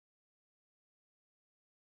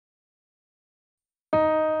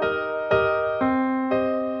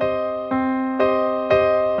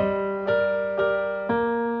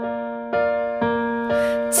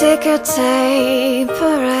ticker tape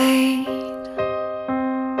parade,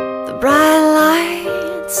 the bright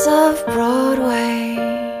lights of Broadway,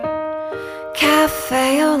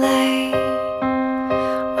 Café or lait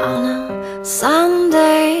on a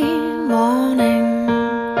Sunday morning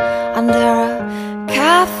under a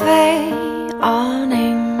cafe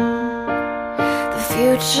awning, the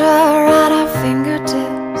future at our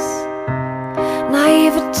fingertips,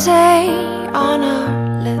 naïveté on our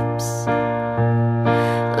lips,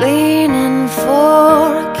 leaning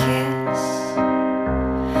for a kiss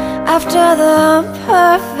after the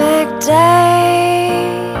perfect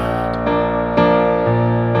date.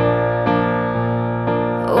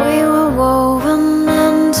 We were woven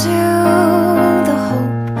into the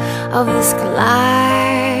hope of this kaleidoscope,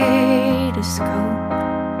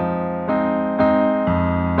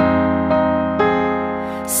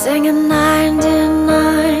 singing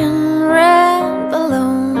 99 red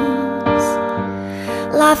balloons,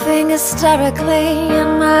 laughing hysterically in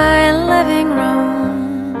my living room.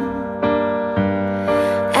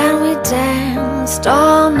 And we danced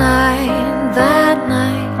all night that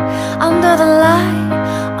night under the light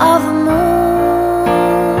of the moon.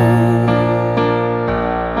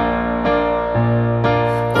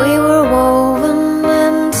 We were woven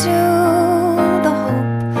into the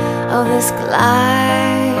hope of this kaleidoscope.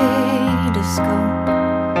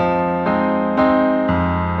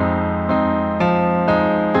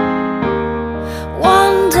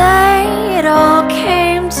 One day it all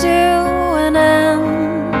came to an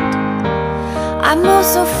end. I moved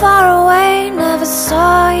so far away, never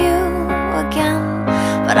saw you again.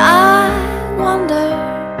 But I wonder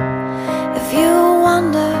if you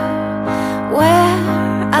wonder where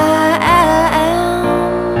I am.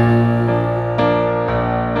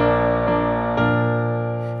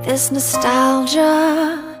 This nostalgia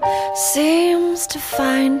seems to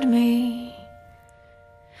find me.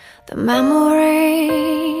 The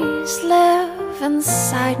memories live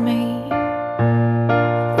inside me.